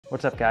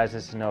What's up guys,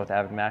 this is Noah with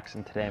AvidMax,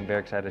 and today I'm very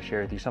excited to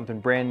share with you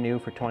something brand new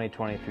for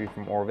 2023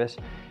 from Orvis,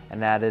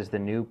 and that is the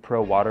new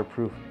PRO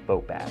Waterproof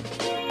Boat Bag.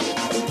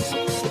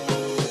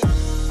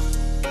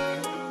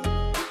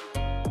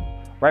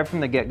 Right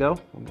from the get-go,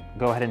 we'll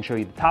go ahead and show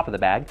you the top of the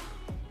bag.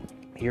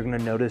 You're gonna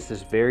notice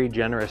this very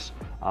generous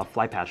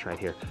fly patch right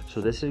here.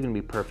 So this is gonna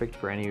be perfect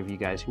for any of you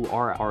guys who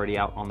are already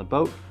out on the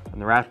boat, on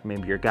the raft,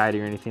 maybe your guide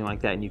or anything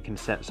like that, and you can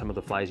set some of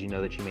the flies you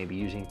know that you may be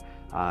using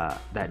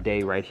that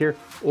day right here.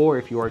 Or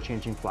if you are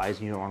changing flies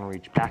and you don't wanna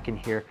reach back in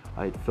here,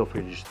 feel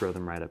free to just throw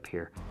them right up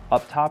here.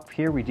 Up top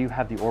here, we do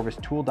have the Orvis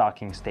tool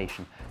docking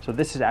station. So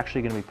this is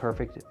actually gonna be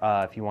perfect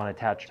if you wanna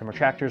attach some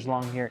retractors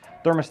along here.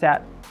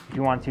 Thermostat, if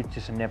you want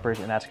to some nippers,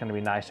 and that's gonna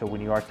be nice. So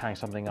when you are tying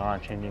something on,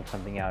 changing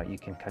something out, you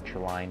can cut your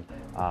line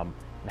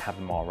and have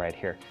them all right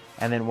here.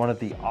 And then one of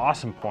the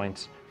awesome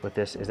points with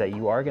this is that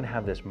you are gonna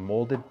have this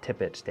molded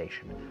tippet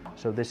station.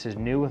 So this is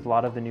new with a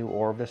lot of the new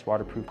Orvis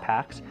waterproof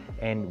packs.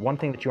 And one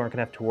thing that you aren't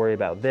gonna have to worry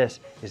about this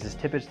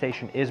tippet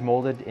station is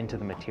molded into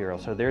the material.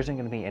 So there isn't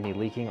gonna be any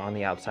leaking on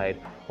the outside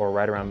or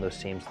right around those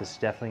seams. This is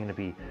definitely gonna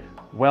be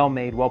well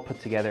made, well put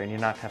together, and you're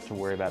not gonna have to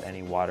worry about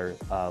any water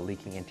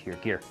leaking into your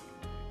gear.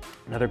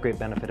 Another great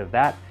benefit of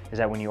that is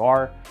that when you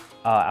are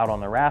out on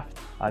the raft,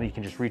 you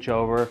can just reach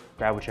over,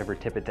 grab whichever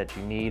tippet that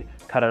you need,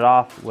 cut it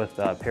off with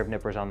a pair of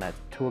nippers on that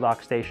tool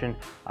dock station,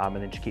 and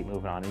then just keep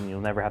moving on, and you'll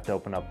never have to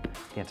open up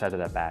the inside of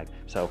that bag.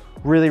 So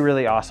really,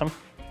 really awesome.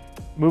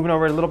 Moving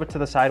over a little bit to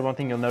the side, one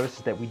thing you'll notice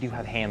is that we do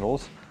have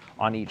handles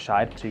on each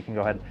side, so you can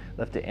go ahead,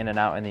 lift it in and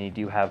out, and then you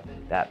do have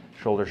that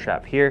shoulder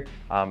strap here.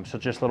 So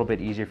just a little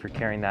bit easier if you're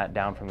carrying that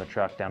down from the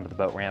truck down to the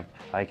boat ramp.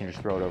 You can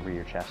just throw it over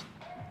your chest.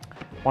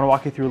 I want to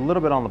walk you through a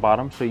little bit on the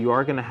bottom. So you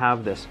are going to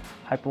have this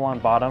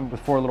Hypalon bottom with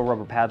 4 little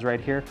rubber pads right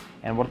here.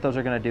 And what those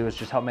are going to do is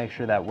just help make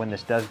sure that when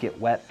this does get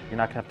wet, you're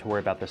not going to have to worry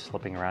about this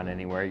slipping around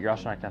anywhere. You're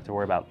also not going to have to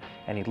worry about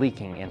any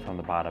leaking in from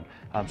the bottom.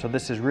 So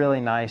this is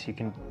really nice. You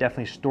can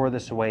definitely store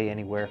this away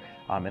anywhere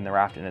in the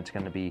raft, and it's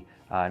going to be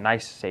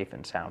nice, safe,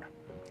 and sound.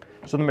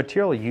 So the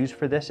material used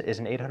for this is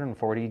an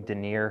 840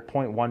 denier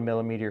 0.1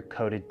 millimeter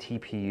coated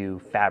TPU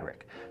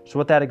fabric. So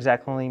what that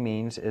exactly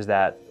means is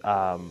that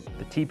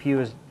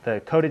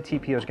the coated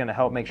TPU is going to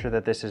help make sure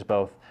that this is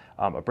both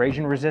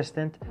abrasion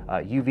resistant,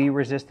 UV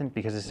resistant,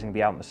 because this is going to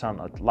be out in the sun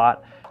a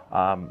lot.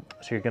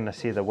 So you're going to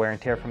see the wear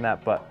and tear from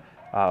that, but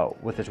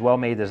with this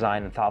well-made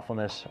design and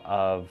thoughtfulness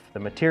of the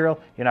material,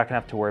 you're not going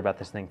to have to worry about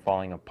this thing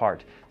falling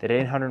apart. That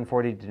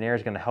 840 denier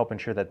is going to help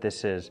ensure that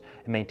it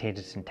maintains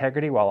its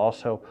integrity while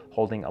also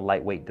holding a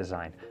lightweight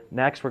design.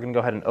 Next, we're going to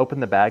go ahead and open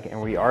the bag, and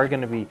we are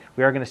going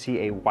to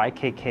see a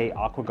YKK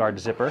AquaGuard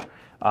zipper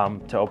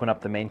to open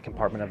up the main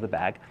compartment of the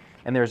bag.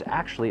 And there's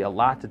actually a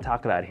lot to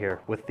talk about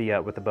here with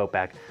the boat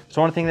bag.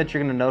 So one thing that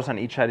you're going to notice on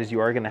each side is you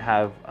are going to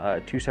have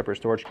 2 separate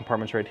storage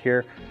compartments right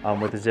here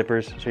with the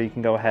zippers, so you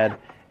can go ahead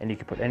and you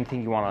can put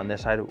anything you want on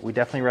this side. We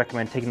definitely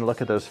recommend taking a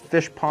look at those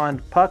fish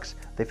pond pucks.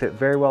 They fit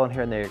very well in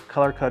here, and they're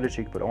color coded, so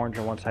you can put orange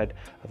on one side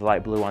with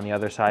light blue on the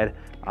other side,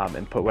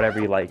 and put whatever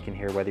you like in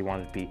here, whether you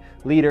want it to be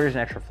leaders, an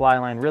extra fly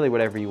line, really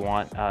whatever you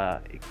want,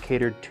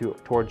 catered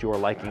towards your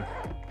liking.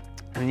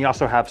 And then you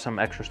also have some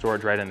extra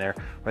storage right in there,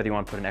 whether you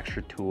want to put in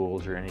extra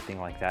tools or anything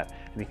like that,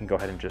 and you can go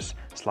ahead and just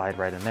slide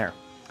right in there.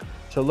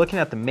 So looking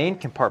at the main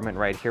compartment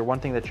right here, one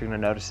thing that you're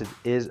going to notice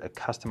is a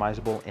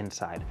customizable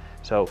inside.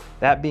 So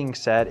that being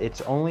said,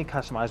 it's only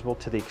customizable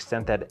to the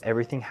extent that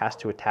everything has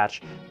to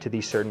attach to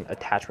these certain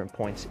attachment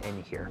points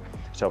in here.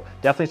 So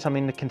definitely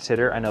something to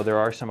consider. I know there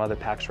are some other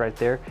packs right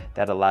there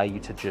that allow you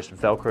to just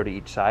Velcro to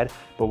each side,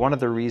 but one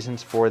of the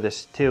reasons for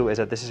this too is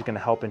that this is going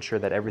to help ensure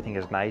that everything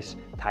is nice,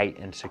 tight,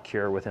 and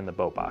secure within the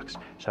boat box.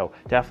 So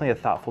definitely a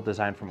thoughtful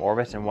design from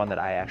Orvis, and one that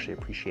I actually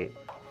appreciate.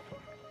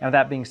 Now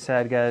that being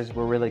said, guys,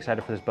 we're really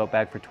excited for this boat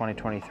bag for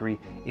 2023.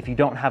 If you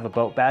don't have a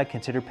boat bag,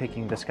 consider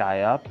picking this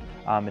guy up.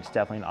 It's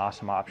definitely an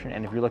awesome option.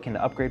 And if you're looking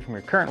to upgrade from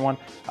your current one,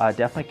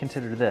 definitely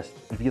consider this.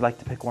 If you'd like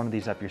to pick one of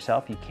these up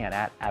yourself, you can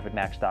at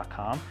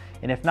avidmax.com.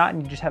 And if not,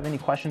 and you just have any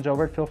questions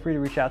over it, feel free to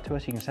reach out to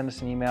us. You can send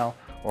us an email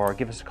or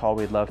give us a call.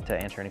 We'd love to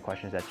answer any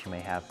questions that you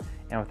may have.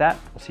 And with that,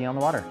 we'll see you on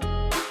the water.